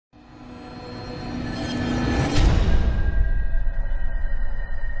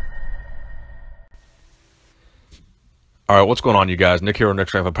All right, what's going on, you guys? Nick here with Nick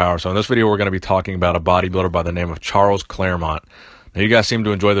Strength and Power. So in this video, we're going to be talking about a bodybuilder by the name of Charles Clairmonte. Now, you guys seem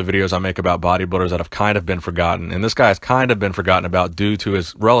to enjoy the videos I make about bodybuilders that have kind of been forgotten. And this guy has kind of been forgotten about due to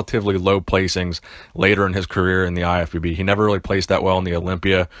his relatively low placings later in his career in the IFBB. He never really placed that well in the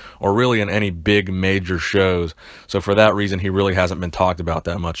Olympia or really in any big major shows. So for that reason, he really hasn't been talked about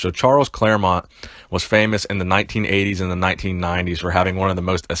that much. So Charles Clairmonte was famous in the 1980s and the 1990s for having one of the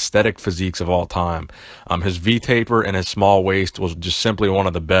most aesthetic physiques of all time. His V-taper and his small waist was just simply one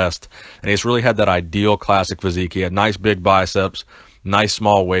of the best. And he's really had that ideal classic physique. He had nice big biceps, nice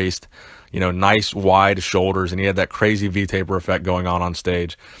small waist, nice wide shoulders, and he had that crazy V-taper effect going on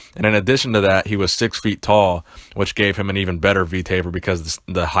stage. And in addition to that, he was 6 feet tall, which gave him an even better V-taper because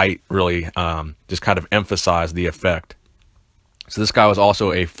the height really just kind of emphasized the effect. So this guy was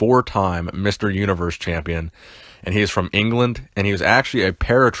also a 4-time Mr. Universe champion, and he is from England, and he was actually a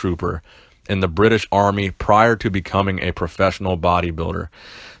paratrooper in the British Army prior to becoming a professional bodybuilder.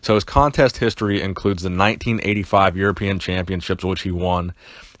 So his contest history includes the 1985 European Championships, which he won.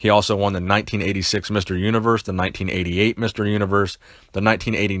 He also won the 1986 Mr. Universe, the 1988 Mr. Universe, the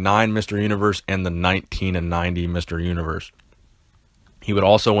 1989 Mr. Universe, and the 1990 Mr. Universe. He would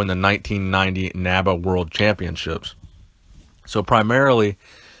also win the 1990 NABA World Championships. So primarily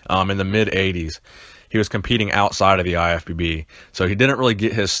in the mid-80s, he was competing outside of the IFBB. So he didn't really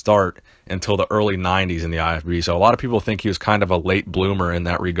get his start until the early 90s in the IFBB. So a lot of people think he was kind of a late bloomer in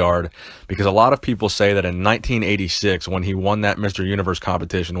that regard, because a lot of people say that in 1986, when he won that Mr. Universe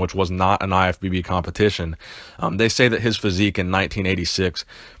competition, which was not an IFBB competition, they say that his physique in 1986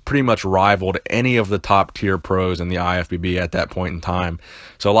 pretty much rivaled any of the top tier pros in the IFBB at that point in time.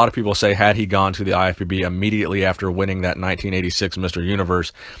 So a lot of people say had he gone to the IFBB immediately after winning that 1986 Mr.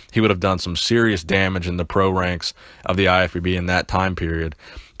 Universe, he would have done some serious damage in the pro ranks of the IFBB in that time period.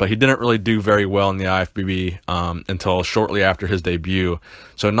 But he didn't really do very well in the IFBB until shortly after his debut.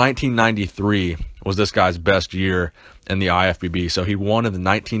 So 1993 was this guy's best year in the IFBB. So he won in the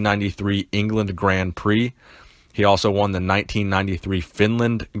 1993 England Grand Prix. He also won the 1993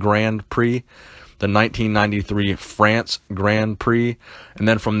 Finland Grand Prix, the 1993 France Grand Prix, and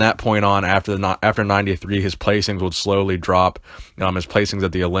then from that point on, after 93, his placings would slowly drop. His placings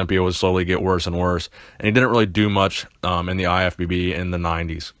at the Olympia would slowly get worse and worse, and he didn't really do much in the IFBB in the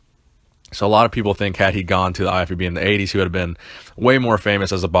 90s. So a lot of people think had he gone to the IFBB in the 80s, he would have been way more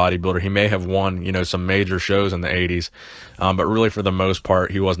famous as a bodybuilder. He may have won, some major shows in the 80s, but really for the most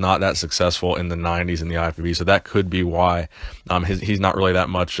part, he was not that successful in the 90s in the IFBB. So that could be why he's not really that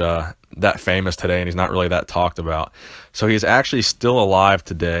much that famous today, and he's not really that talked about. So he's actually still alive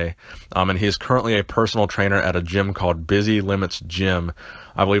today, and he is currently a personal trainer at a gym called Busy Limits Gym.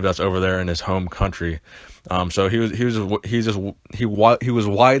 I believe that's over there in his home country. So he was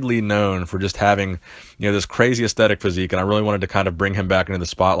widely known for just having this crazy aesthetic physique, and I really wanted to kind of bring him back into the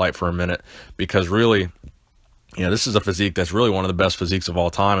spotlight for a minute, because really, this is a physique that's really one of the best physiques of all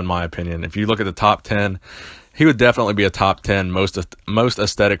time, in my opinion. If you look at the top 10, he would definitely be a top 10 most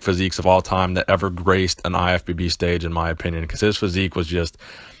aesthetic physiques of all time that ever graced an IFBB stage, in my opinion, because his physique was just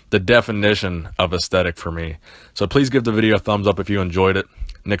the definition of aesthetic for me. So please give the video a thumbs up if you enjoyed it.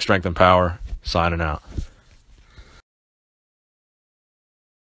 Nick Strength and Power, signing out.